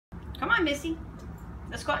Come on, Missy.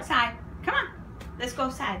 Let's go outside. Come on. Let's go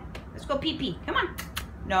outside. Let's go pee-pee. Come on.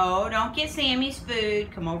 No, don't get Sammy's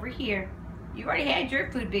food. Come over here. You already had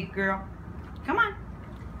your food, big girl. Come on.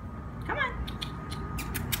 Come on.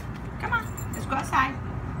 Come on. Let's go outside.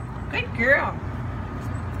 Good girl.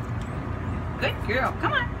 Good girl.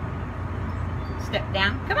 Come on. Step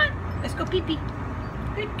down. Come on. Let's go pee-pee.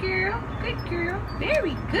 Good girl. Good girl.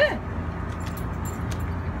 Very good.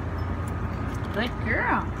 Good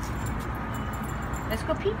girl. Let's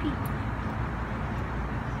go pee-pee.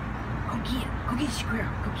 Go get it. Go get a squirrel.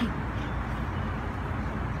 Go get it.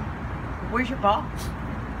 Where's your ball?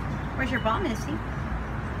 Where's your ball, Missy?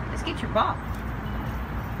 Let's get your ball.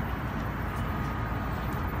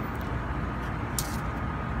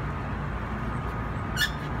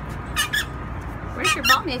 Where's your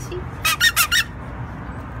ball, Missy? You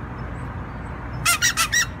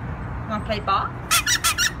want to play ball?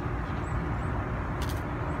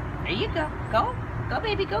 There you go. Go. Go,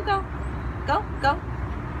 baby. Go, go. Go, go.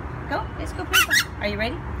 Go. Let's go play ball. Are you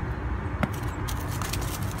ready?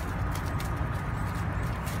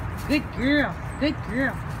 Good girl. Good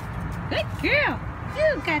girl. Good girl.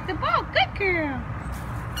 You got the ball. Good girl.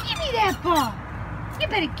 Give me that ball. You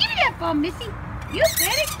better give me that ball, Missy. You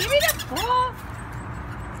better give me that ball.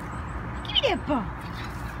 Give me that ball.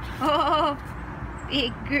 Oh,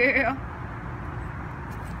 big girl.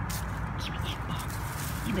 Give me that ball.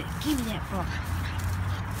 You better give me that ball.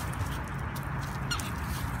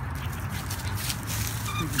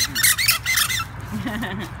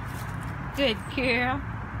 Good girl.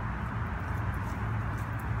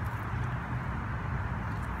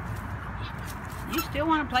 You still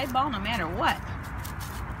want to play ball no matter what.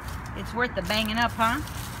 It's worth the banging up, huh?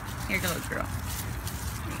 Here you go, girl.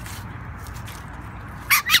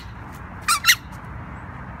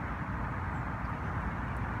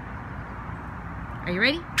 Are you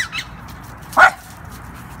ready?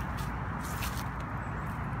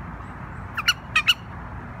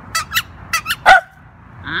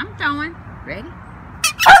 I'm throwing. Ready?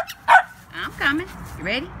 I'm coming. You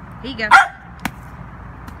ready? Here you go.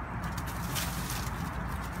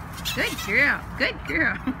 Good girl. Good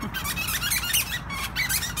girl.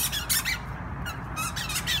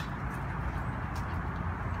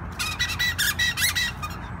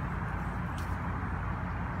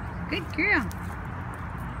 Good girl.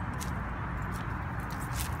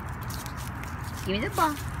 Give me the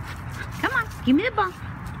ball. Come on. Give me the ball.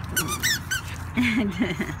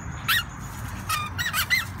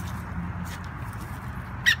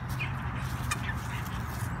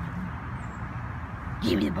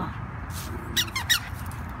 Give me the ball.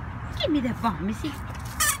 Give me that ball, Missy.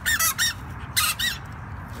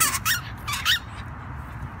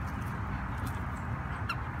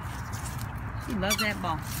 She loves that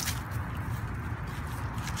ball.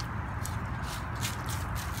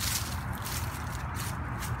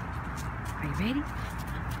 Are you ready?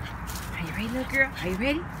 Are you ready, little girl? Are you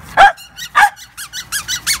ready?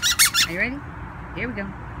 Are you ready? Here we go.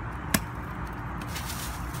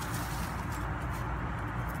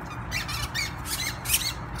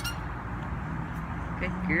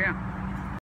 Good girl.